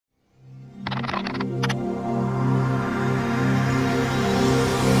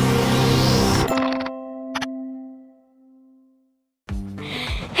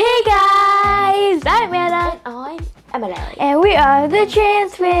Emily. And we are the Tran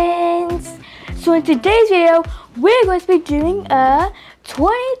twins. So in today's video, we're going to be doing a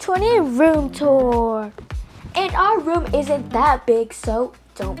 2020 room tour. And our room isn't that big, so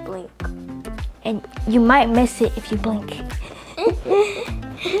don't blink. And you might miss it if you blink.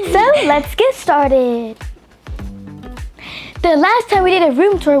 So let's get started. The last time we did a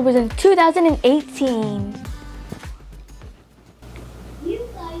room tour was in 2018. You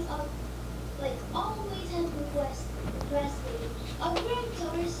guys are always have requested a room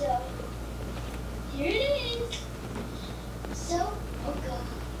tour, so here it is. So, oh god.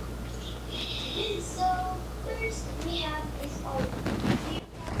 So first we have this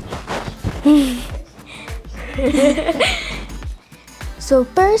So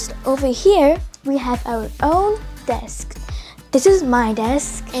first over here we have our own desk. This is my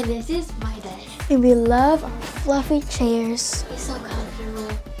desk. And this is my desk. And we love our fluffy chairs. It's so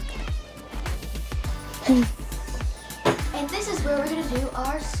comfortable. And this is where we're going to do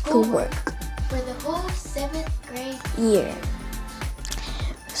our schoolwork for the whole 7th grade year.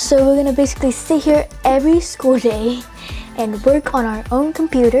 So we're going to basically sit here every school day and work on our own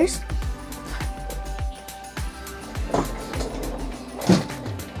computers.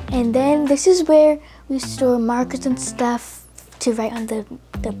 And then this is where we store markers and stuff to write on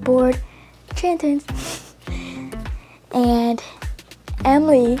the board. Trantons. And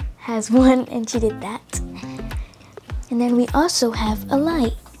Emily has one and she did that. And then we also have a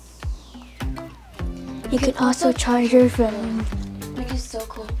light. You can also charge your phone. Which is so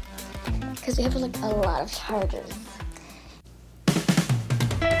cool. Because we have a lot of chargers.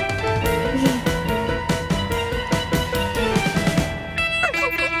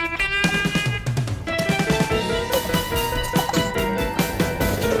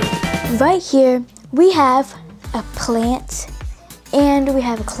 Right here, we have a plant, and we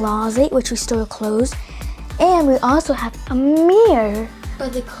have a closet, which we store clothes, and we also have a mirror.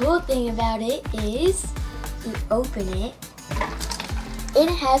 But the cool thing about it is, you open it, it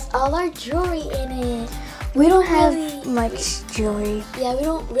has all our jewelry in it. We don't have much jewelry. Yeah, we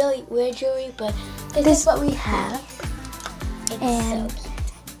don't really wear jewelry, but this is what we have. It's and so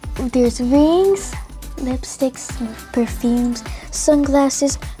cute. There's rings, lipsticks, perfumes,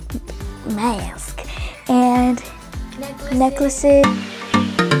 sunglasses, mask, and necklaces.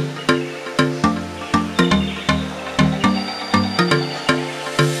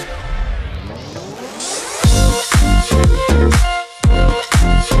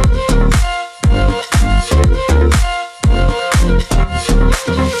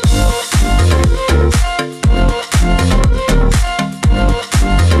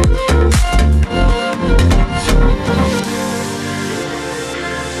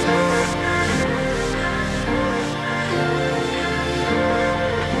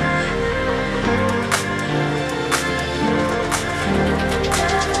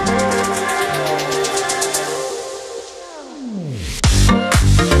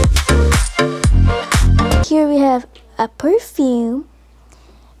 Here we have a perfume.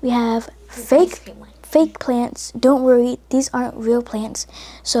 We have fake plants. Don't worry, these aren't real plants,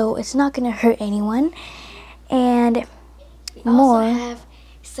 so it's not gonna hurt anyone. And we more. also have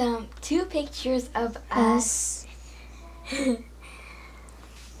two pictures of us.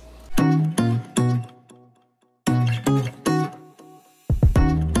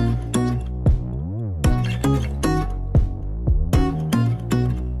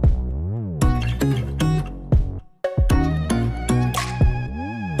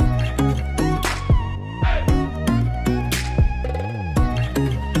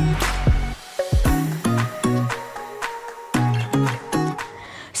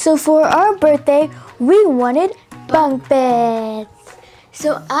 So for our birthday, we wanted bunk beds.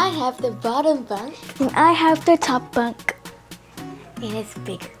 So I have the bottom bunk. And I have the top bunk. And it's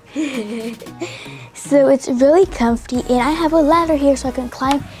bigger. So it's really comfy, and I have a ladder here so I can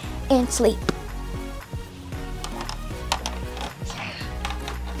climb and sleep.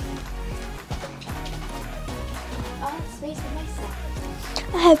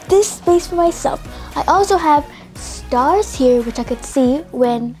 I have this space for myself. I also have stars here which I could see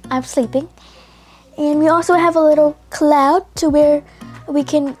when I'm sleeping. And we also have a little cloud to where we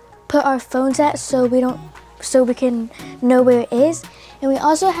can put our phones at so we can know where it is. And we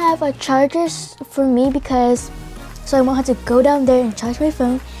also have a charger for me so I won't have to go down there and charge my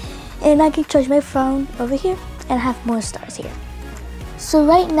phone. And I can charge my phone over here and have more stars here. So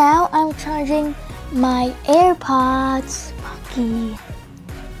right now I'm charging my AirPods. Monkey.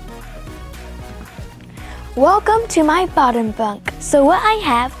 Welcome to my bottom bunk. So what I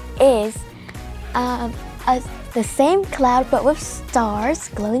have is the same cloud but with stars,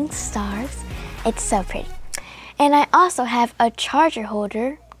 glowing stars. It's so pretty. And I also have a charger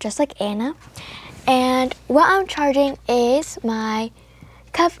holder, just like Anna. And what I'm charging is my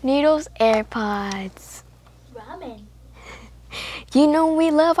Cup Noodles AirPods. Ramen. You know we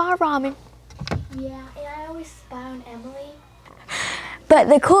love our ramen. Yeah, and I always spy on Emily. But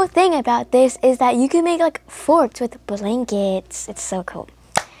the cool thing about this is that you can make like forts with blankets. It's so cool.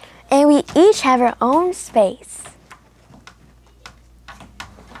 And we each have our own space.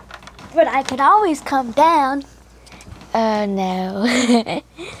 But I could always come down. No.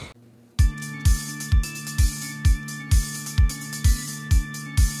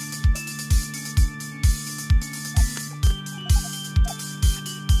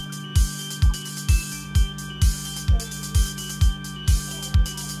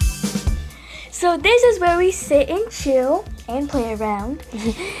 So this is where we sit and chill and play around.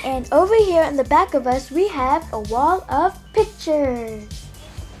 And over here in the back of us, we have a wall of pictures.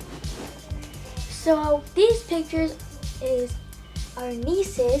 So these pictures is our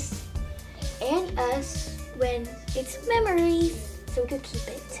nieces and us when it's memories, so we could keep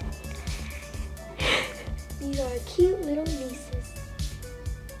it. These are our cute little nieces.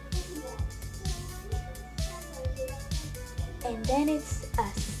 And then it's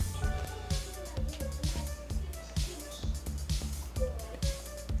us.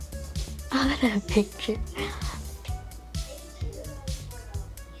 I want a picture.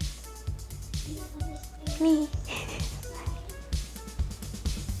 Me.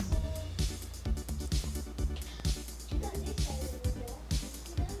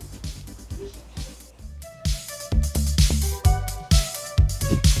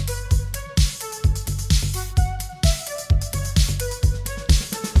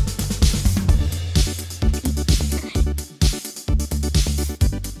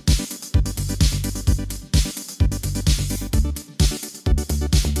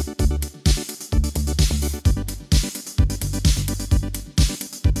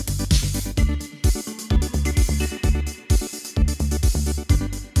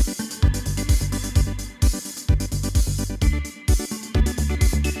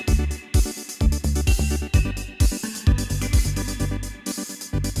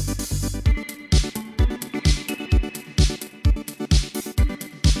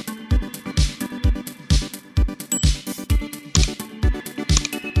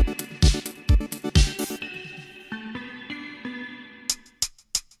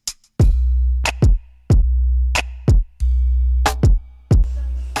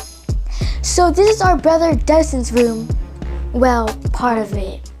 So this is our brother Dustin's room. Well, part of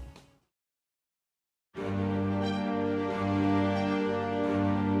it.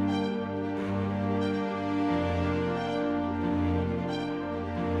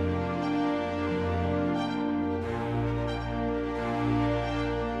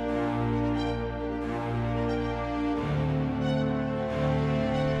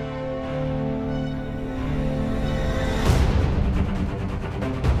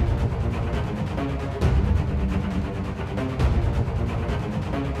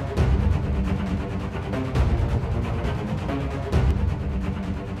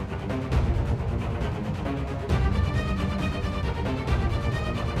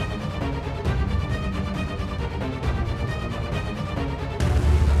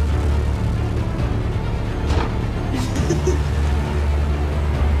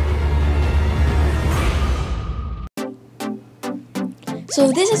 So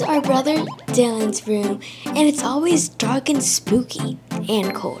this is our brother Dylan's room, and it's always dark and spooky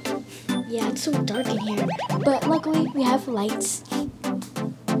and cold. Yeah, it's so dark in here, but luckily we have lights.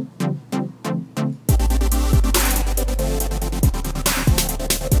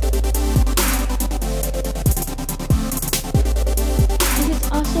 This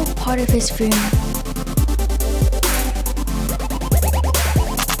is also part of his room.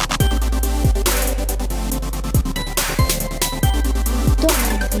 Don't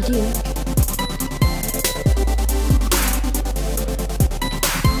mind if we do.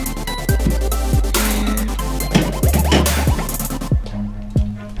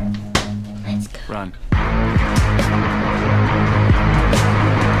 Let's go. Run.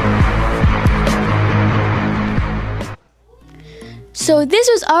 So this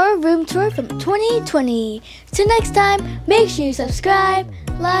was our room tour from 2020. Till next time, make sure you subscribe,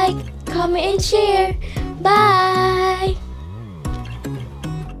 like, comment, and share. Bye!